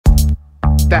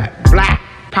that black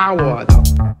power,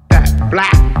 that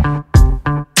black.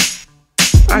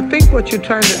 I think what you're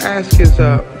trying to ask is,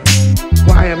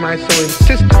 why am I so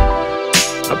insistent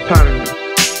upon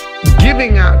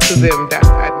giving out to them that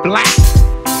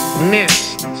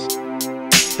blackness,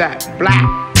 that black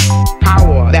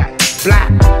power, that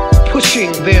black,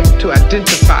 pushing them to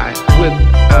identify with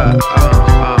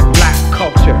black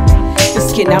culture. The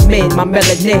skin I'm in, my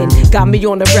melanin, got me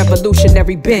on a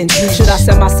revolutionary bend. Should I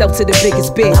sell myself to the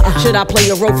biggest bid? Should I play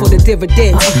a role for the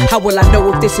dividends? How will I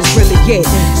know if this is really it?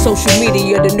 Social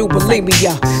media, the new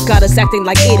bulimia, got us acting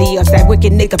like idiots, that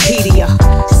wicked Wikipedia.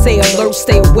 Stay alert,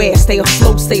 stay aware, stay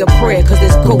afloat, stay a prayer, cause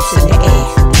there's ghosts in the air.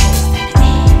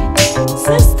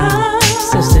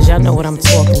 Sisters, y'all know what I'm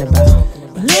talking about.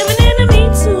 Living in a Me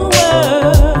Too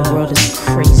world. The world is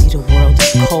crazy, the world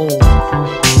is cold.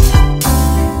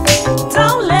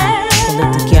 Don't let Pull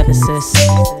it together, sis.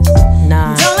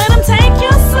 Nah, Don't let them take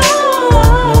your soul.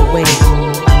 no way.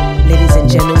 Ladies and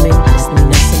gentlemen, it's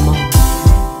Nina Simone.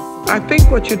 I think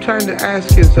what you're trying to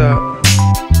ask is,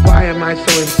 why am I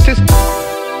so insistent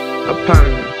upon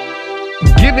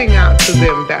giving out to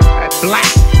them that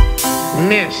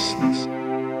blackness,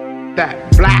 that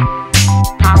black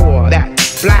power, that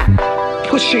black,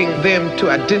 pushing them to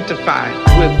identify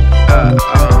with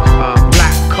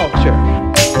black culture.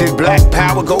 Did black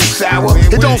power go sour?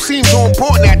 It don't seem so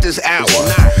important at this hour.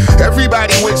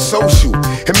 Everybody went social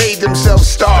and made themselves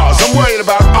stars. I'm worried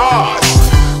about ours.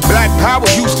 Black power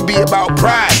used to be about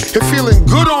pride and feeling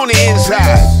good on the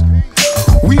inside.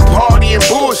 We party and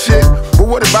bullshit, but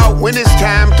what about when it's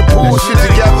time to pull shit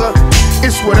together?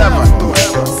 It's whatever.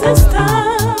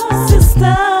 Sister,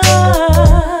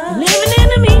 living in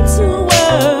a Me Too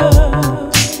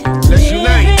world. Let's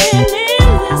unite. Living in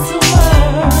this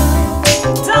world.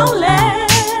 Don't let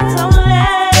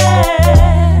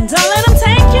them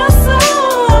take your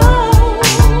soul.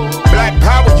 Black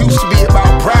power used to be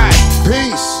about pride.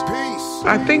 Peace.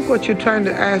 I think what you're trying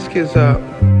to ask is,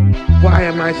 why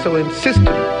am I so insistent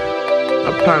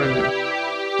upon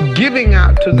giving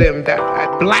out to them that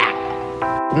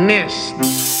blackness,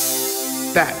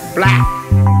 that black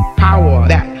power,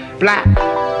 that black,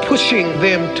 pushing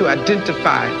them to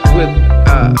identify with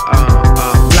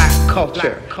black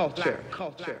culture.